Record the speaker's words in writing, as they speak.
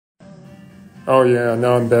Oh yeah,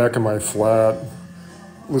 now I'm back in my flat,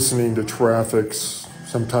 listening to Traffics.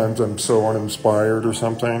 Sometimes I'm so uninspired or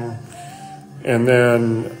something. And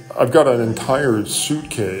then I've got an entire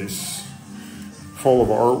suitcase full of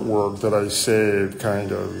artwork that I saved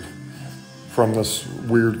kind of from this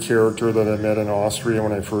weird character that I met in Austria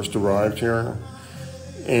when I first arrived here.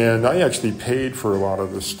 And I actually paid for a lot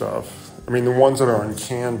of this stuff. I mean, the ones that are on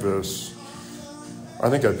canvas,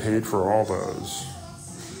 I think I paid for all those.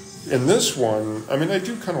 In this one, I mean, I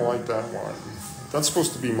do kind of like that one. That's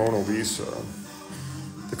supposed to be Mona Lisa.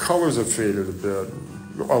 The colors have faded a bit,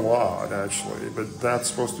 a lot actually, but that's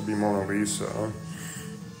supposed to be Mona Lisa.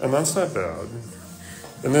 And that's not bad.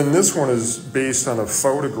 And then this one is based on a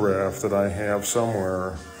photograph that I have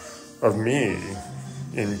somewhere of me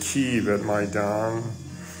in Kiev at Maidan.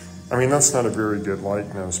 I mean, that's not a very good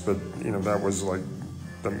likeness, but you know, that was like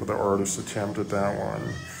the artist's attempt at that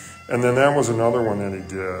one. And then that was another one that he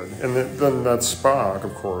did. And then that Spock,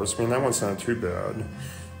 of course, I mean, that one's not too bad.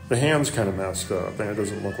 The hand's kind of messed up, and it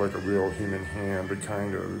doesn't look like a real human hand, but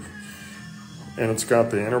kind of. And it's got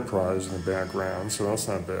the Enterprise in the background, so that's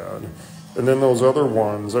not bad. And then those other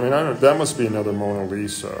ones, I mean, that must be another Mona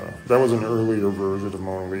Lisa. That was an earlier version of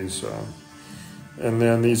Mona Lisa. And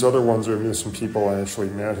then these other ones are some people I actually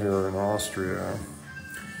met here in Austria.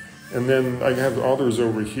 And then I have others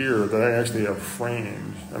over here that I actually have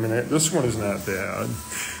framed. I mean, this one is not bad.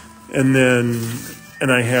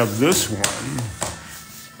 And I have this one.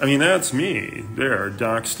 I mean, that's me there,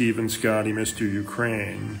 Doc Stephen Scotty, Mr.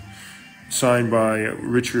 Ukraine, signed by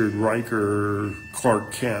Richard Riker,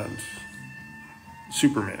 Clark Kent,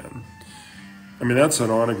 Superman. I mean, that's an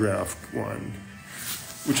autographed one,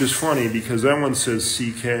 which is funny because that one says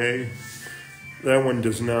CK. That one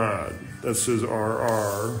does not. That says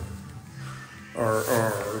RR.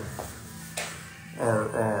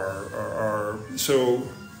 So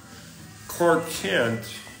Clark Kent,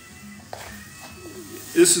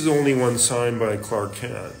 this is the only one signed by Clark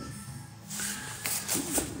Kent.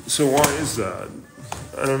 So why is that?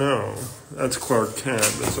 I don't know. That's Clark Kent,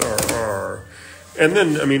 that's RR. And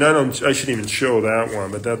then, I mean, I shouldn't even show that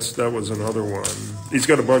one, but that was another one. He's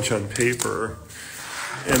got a bunch on paper.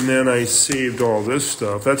 And then I saved all this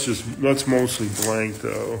stuff. That's mostly blank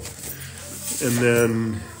though. And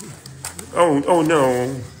then, oh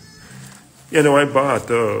no. Yeah, no, I bought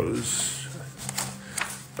those.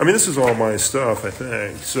 I mean, this is all my stuff, I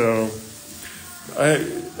think. So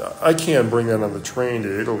I can't bring that on the train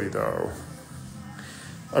to Italy though.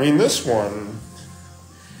 I mean, this one,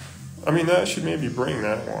 I mean, I should maybe bring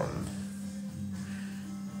that one.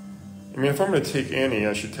 I mean, if I'm going to take any,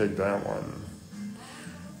 I should take that one.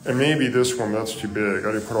 And maybe this one, that's too big.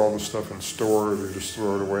 I didn't put all this stuff in storage or just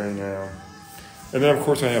throw it away now. And then, of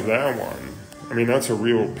course, I have that one. I mean, that's a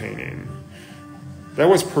real painting. That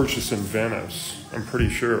was purchased in Venice, I'm pretty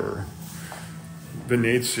sure.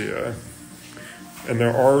 Venezia. And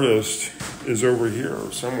the artist is over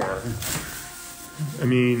here somewhere. I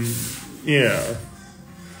mean, yeah.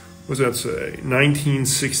 What does that say?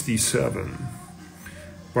 1967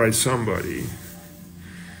 by somebody.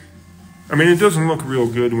 I mean, it doesn't look real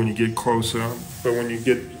good when you get close up, but when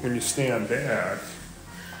you stand back,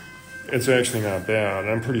 it's actually not bad.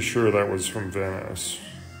 I'm pretty sure that was from Venice.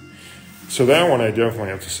 So that one I definitely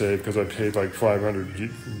have to save because I paid like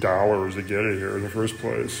 $500 to get it here in the first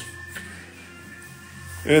place.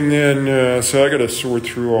 And then, so I got to sort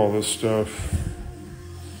through all this stuff.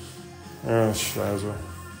 Oh, Shazza.